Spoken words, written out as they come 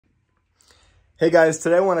Hey guys,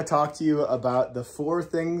 today I want to talk to you about the four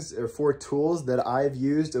tools that I've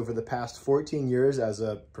used over the past 14 years as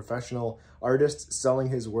a professional artist selling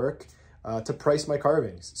his work to price my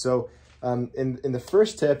carvings. So in the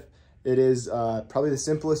first tip, it is probably the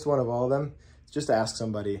simplest one of all of them. It's just ask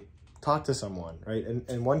somebody, talk to someone, right?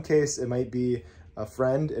 In one case, it might be a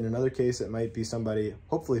friend. In another case, it might be somebody,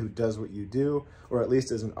 hopefully, who does what you do, or at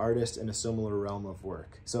least is an artist in a similar realm of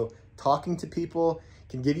work. So talking to people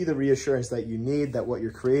can give you the reassurance that you need that what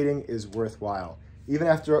you're creating is worthwhile. Even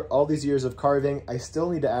after all these years of carving, I still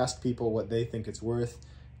need to ask people what they think it's worth.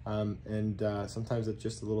 Sometimes it's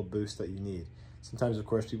just a little boost that you need. Sometimes, of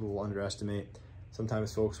course, people will underestimate.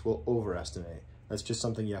 Sometimes folks will overestimate. That's just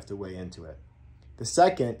something you have to weigh into it. The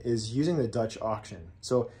second is using the Dutch auction.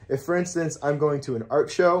 So if, for instance, I'm going to an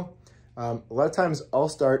art show, a lot of times I'll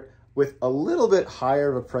start with a little bit higher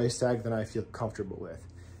of a price tag than I feel comfortable with.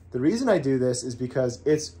 The reason I do this is because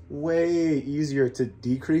it's way easier to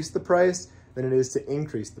decrease the price than it is to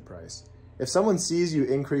increase the price. If someone sees you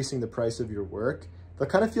increasing the price of your work, they'll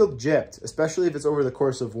kind of feel gypped, especially if it's over the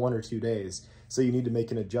course of 1 or 2 days. So you need to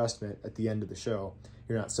make an adjustment at the end of the show.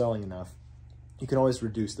 You're not selling enough. You can always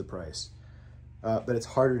reduce the price, but it's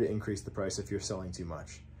harder to increase the price if you're selling too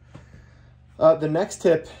much. The next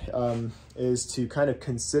tip is to kind of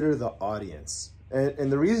consider the audience.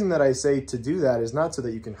 And the reason that I say to do that is not so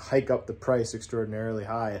that you can hike up the price extraordinarily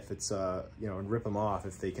high if it's, and rip them off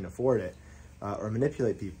if they can afford it, or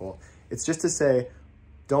manipulate people. It's just to say,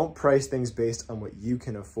 don't price things based on what you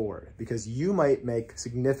can afford, because you might make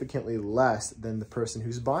significantly less than the person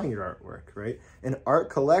who's buying your artwork, right? An art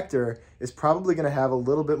collector is probably going to have a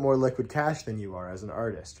little bit more liquid cash than you are as an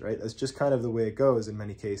artist, right? That's just kind of the way it goes in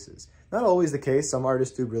many cases. Not always the case. Some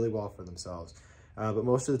artists do really well for themselves, but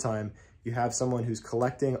most of the time, you have someone who's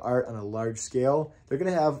collecting art on a large scale, they're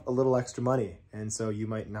gonna have a little extra money, and so you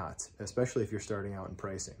might not, especially if you're starting out in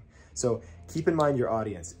pricing. So keep in mind your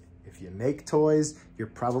audience. If you make toys, you're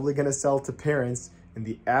probably gonna sell to parents, and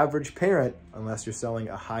the average parent, unless you're selling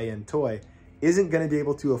a high-end toy, isn't gonna be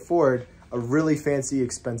able to afford a really fancy,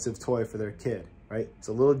 expensive toy for their kid, right?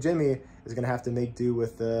 So little Jimmy is gonna have to make do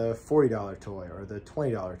with the $40 toy or the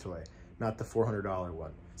 $20 toy, not the $400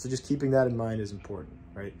 one. So just keeping that in mind is important,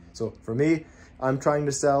 right? So for me, I'm trying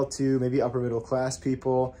to sell to maybe upper middle class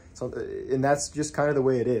people. So, and that's just kind of the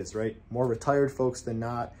way it is, right? More retired folks than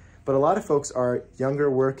not. But a lot of folks are younger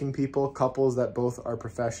working people, couples that both are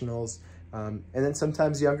professionals, and then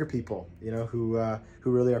sometimes younger people, who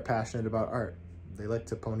really are passionate about art. They like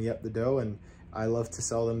to pony up the dough, and I love to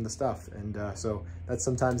sell them the stuff. And so that's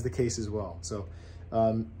sometimes the case as well. So,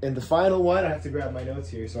 and the final one, I have to grab my notes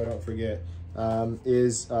here so I don't forget,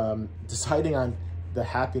 is deciding on the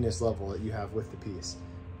happiness level that you have with the piece.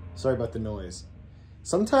 Sorry about the noise.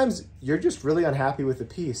 Sometimes you're just really unhappy with the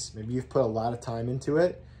piece. Maybe you've put a lot of time into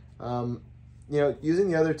it.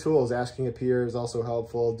 Using the other tools, asking a peer is also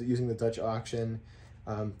helpful. Using the Dutch auction,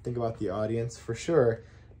 think about the audience for sure.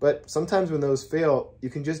 But sometimes when those fail, you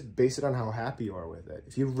can just base it on how happy you are with it.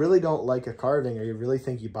 If you really don't like a carving or you really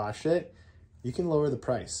think you botched it, you can lower the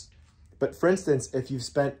price. But for instance, if you've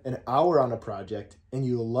spent an hour on a project and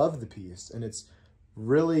you love the piece and it's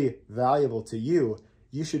really valuable to you,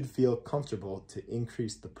 you should feel comfortable to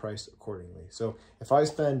increase the price accordingly. So if I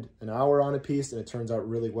spend an hour on a piece and it turns out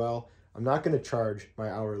really well, I'm not going to charge my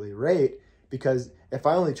hourly rate, because if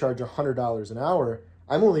I only charge $100 an hour,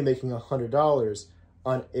 I'm only making $100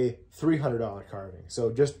 on a $300 carving.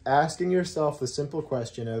 So just asking yourself the simple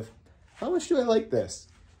question of, how much do I like this,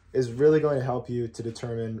 is really going to help you to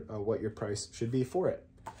determine what your price should be for it.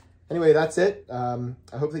 Anyway, that's it.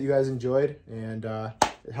 I hope that you guys enjoyed, and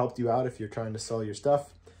it helped you out if you're trying to sell your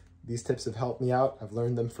stuff. These tips have helped me out. I've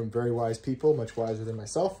learned them from very wise people, much wiser than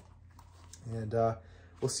myself. And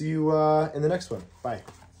we'll see you in the next one. Bye.